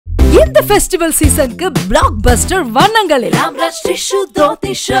இந்த ஃபெஸ்டிவல் சீசனுக்கு பிளாக்பஸ்டர் வண்ணங்கள் எல்லாம்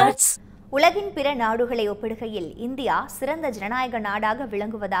ஷர்ட்ஸ். உலகின் பிற நாடுகளை ஒப்பிடுகையில் இந்தியா சிறந்த ஜனநாயக நாடாக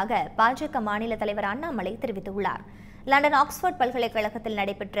விளங்குவதாக பாஜக மாநில தலைவர் அண்ணாமலை தெரிவித்துள்ளார். லண்டன் ஆக்ஸ்போர்ட் பல்கலைக்கழகத்தில்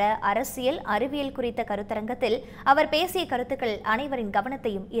நடைபெற்ற அரசியல் அறிவியல் குறித்த கருத்தரங்கத்தில் அவர் பேசிய கருத்துக்கள் அனைவரின்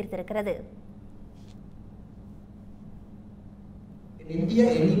கவனத்தையும் ஈர்த்திருக்கிறது. In India,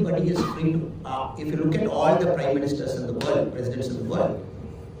 anybody is free to, if you look at all the prime ministers in the world, presidents in the world,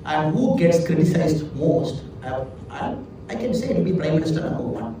 and who gets criticized most, I can say it will be Prime Minister number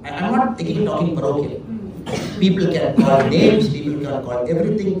one. I'm not again talking parochial. People can call names, people can call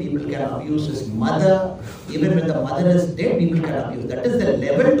everything, people can abuse his mother. Even when the mother is dead, people can abuse. That is the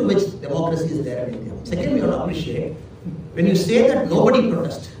level to which democracy is there in India. Second, we have to appreciate, when you say that nobody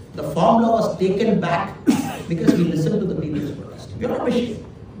protested, the formula was taken back because we listened to the people's protest. We have to appreciate.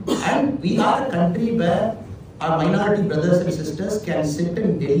 And we are a country where our minority brothers and sisters can sit in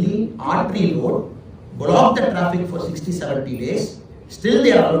Delhi, Artery Road, block the traffic for 60-70 days. Still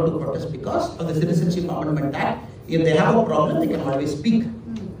they are allowed to protest because of the Citizenship Amendment Act. If they have a problem, they can always speak.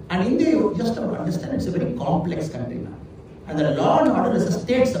 And India, you just have to understand, it's a very complex country now. And the law and order is a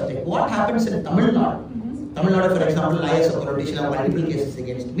state subject. What happens in Tamil Nadu? Tamil Nadu, for example, I as a politician have multiple cases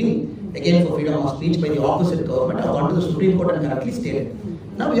against me, again for freedom of speech by the opposite government. I have gone to the Supreme Court and correctly stated.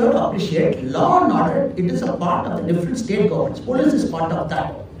 Now we have to appreciate law and order, it is a part of the different state governments. Police is part of that.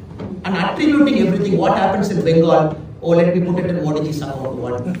 And attributing everything, what happens in Bengal, oh let me put it in Modi's account,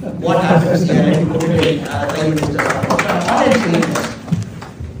 what happens here, let me put it in Prime Minister's account. All I'm saying is,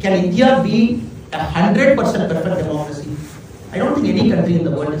 can India be a 100% perfect democracy? I don't think any country in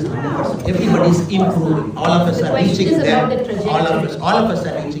the world is 100%. Everybody is improving. All of us are reaching there. All of us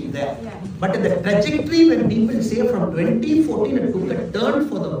are reaching there. Yeah. But in the trajectory, when people say from 2014 it took a turn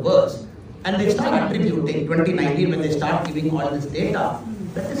for the worse, and they start attributing 2019 when they start giving all this data,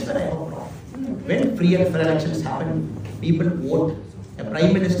 that is where I have a problem. When free and fair elections happen, people vote. A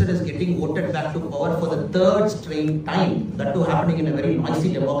prime minister is getting voted back to power for the third straight time. That too happening in a very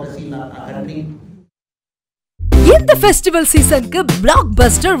noisy democracy in our country. இந்த festival சீசனுக்கு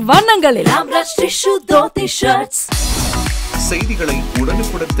blockbuster வண்ணங்கள் எல்லாம் shirts. செய்திகளை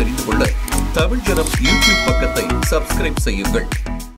உடனுக்குடன் தெரிந்து கொள்ள தமிழ் ஜனம் YouTube பக்கத்தை சப்ஸ்கிரைப் செய்யுங்கள்.